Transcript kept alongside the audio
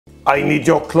I need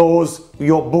your clothes,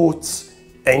 your boots,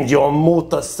 and your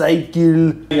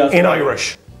motorcycle in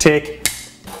Irish. Take.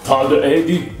 Tá de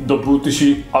édi do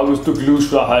bútaí agus do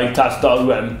glúsra ha tastal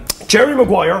wem. Jerry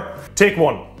Maguire, take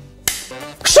one.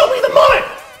 Show me the money!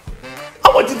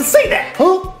 I want you to say that,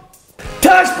 huh?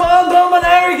 Tash Bond an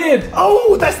arrogant!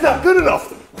 Oh, that's not good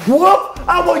enough. What?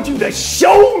 I want you to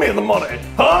show me the money,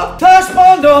 huh? Tash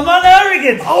Bond an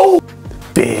arrogant! Oh!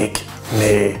 Big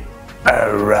me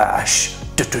a rash.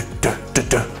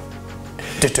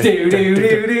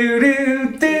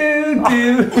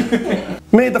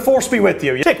 May the force be with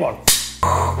you. Take one.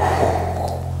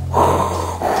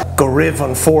 Go riv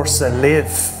on force and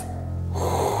live.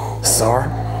 Sir.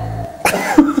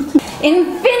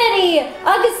 Infinity!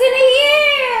 Agus in a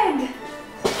year!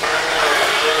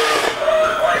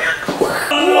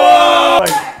 Whoa!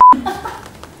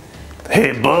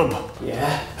 Hey, bub.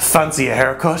 Yeah? Fancy a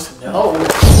haircut? No.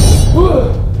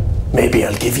 Maybe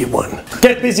I'll give you one.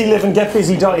 Get busy living, get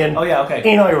busy dying. Oh yeah, okay.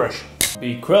 In Irish.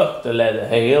 Be crook the leather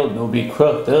hail, no be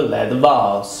crook the leather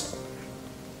balls.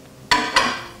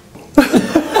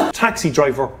 Taxi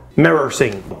driver, mirror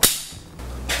scene.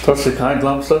 Tusse kind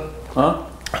glamsa, huh?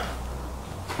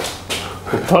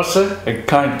 Tusse a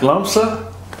kind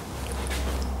glamsa.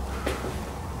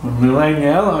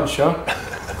 Millennial, I'm sure.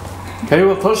 Okay,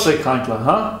 well, Tusse kind glam,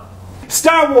 huh?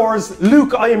 Star Wars,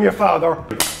 Luke, I am your father.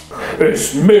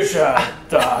 It's Misha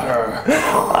Daher.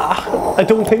 I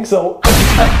don't think so.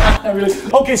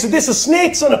 Okay, so this is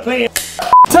snakes on a plane.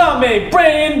 Tommy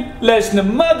Brain, less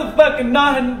than motherfucking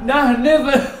nah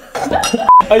never.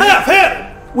 Half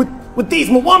here with these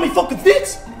Mwami fucking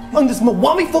snakes on this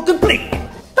Mwami fucking plane.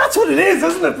 That's what it is,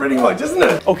 isn't it? Pretty much, isn't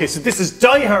it? Okay, so this is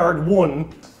Die Hard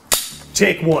 1,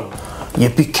 take 1.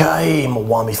 Yippee-ki-yay,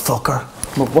 Mwami fucker.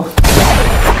 What?